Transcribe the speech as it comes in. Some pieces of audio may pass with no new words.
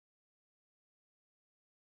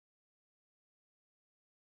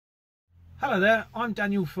Hello there, I'm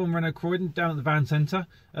Daniel from Renault Croydon down at the van centre.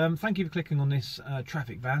 Thank you for clicking on this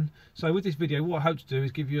traffic van. So with this video what I hope to do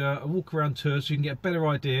is give you a walk around tour so you can get a better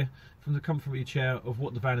idea from the comfort of your chair of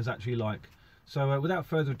what the van is actually like. So without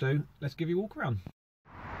further ado, let's give you a walk around.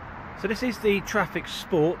 So this is the Traffic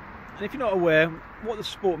Sport, and if you're not aware, what the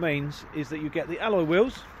Sport means is that you get the alloy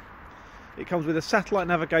wheels. It comes with a satellite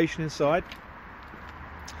navigation inside.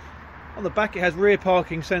 On the back it has rear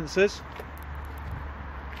parking sensors.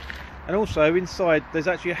 And also inside there's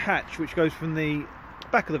actually a hatch which goes from the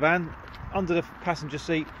back of the van under the passenger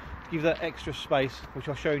seat to give that extra space, which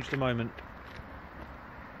I'll show you in just a moment.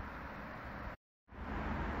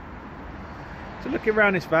 So looking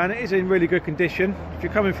around this van, it is in really good condition. If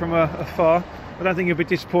you're coming from afar, I don't think you'll be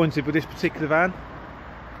disappointed with this particular van.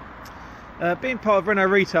 Being part of Renault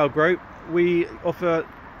Retail Group, we offer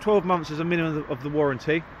 12 months as a minimum of the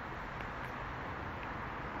warranty.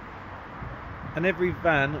 And every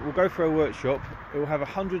van will go through a workshop. It will have a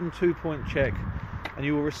 102-point check, and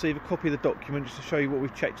you will receive a copy of the document just to show you what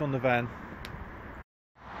we've checked on the van.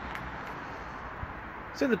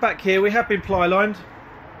 So in the back here we have been ply lined,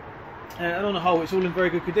 and on the whole it's all in very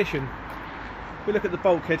good condition. If we look at the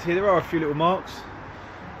bulkhead here, there are a few little marks,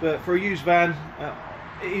 but for a used van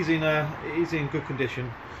it is in good condition.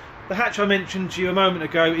 The hatch I mentioned to you a moment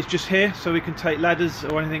ago is just here, so we can take ladders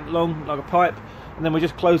or anything long like a pipe, and then we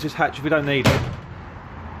just close this hatch if we don't need it.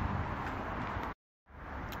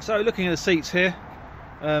 So looking at the seats here,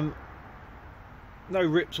 no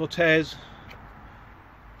rips or tears,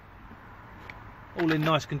 all in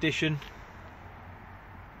nice condition.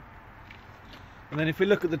 And then if we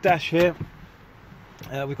look at the dash here,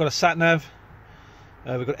 we've got a sat nav,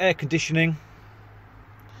 we've got air conditioning.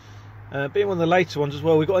 Being one of the later ones as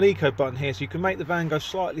well, we've got an eco button here, so you can make the van go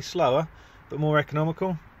slightly slower but more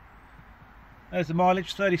economical. There's the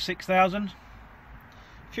mileage, 36,000.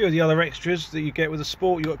 A few of the other extras that you get with the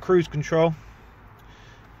Sport, you've got cruise control.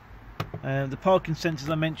 The parking sensors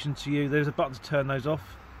I mentioned to you, there's a button to turn those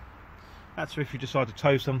off. That's for if you decide to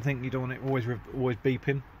tow something, you don't want it always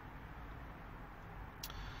beeping.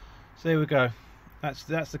 So there we go, that's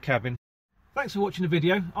the cabin. Thanks for watching the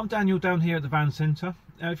video. I'm Daniel down here at the van centre.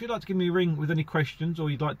 If you'd like to give me a ring with any questions, or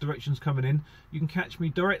you'd like directions coming in, you can catch me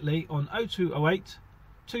directly on 0208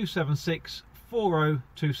 276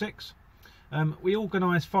 4026. We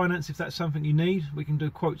organise finance if that's something you need. We can do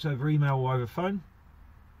quotes over email or over phone.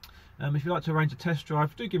 If you'd like to arrange a test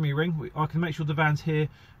drive, do give me a ring. I can make sure the van's here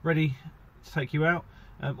ready to take you out.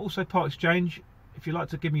 Also part exchange. If you'd like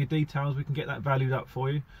to give me your details, we can get that valued up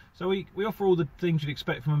for you. So we offer all the things you'd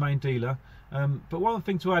expect from a main dealer. But one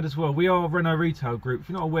thing to add as well, we are a Renault Retail Group. If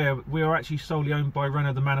you're not aware, we are actually solely owned by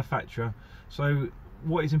Renault the manufacturer. So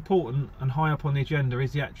what is important and high up on the agenda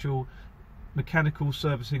is the actual mechanical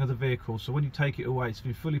servicing of the vehicle. So when you take it away, it's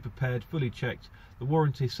been fully prepared, fully checked. The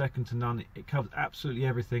warranty is second to none. It covers absolutely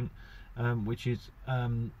everything, which is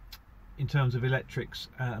in terms of electrics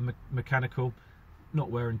and mechanical,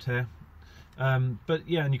 not wear and tear. But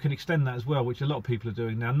yeah, and you can extend that as well, which a lot of people are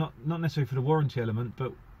doing now, not necessarily for the warranty element,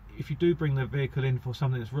 but if you do bring the vehicle in for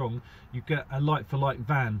something that's wrong, you get a like for like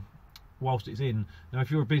van whilst it's in. Now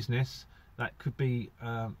if you're a business, that could be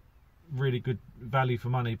really good value for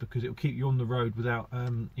money, because it will keep you on the road without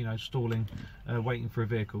you know, stalling waiting for a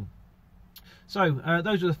vehicle. So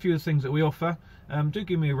those are a few of the things that we offer. Do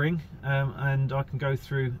give me a ring, and I can go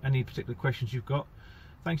through any particular questions you've got.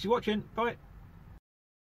 Thanks for watching. Bye.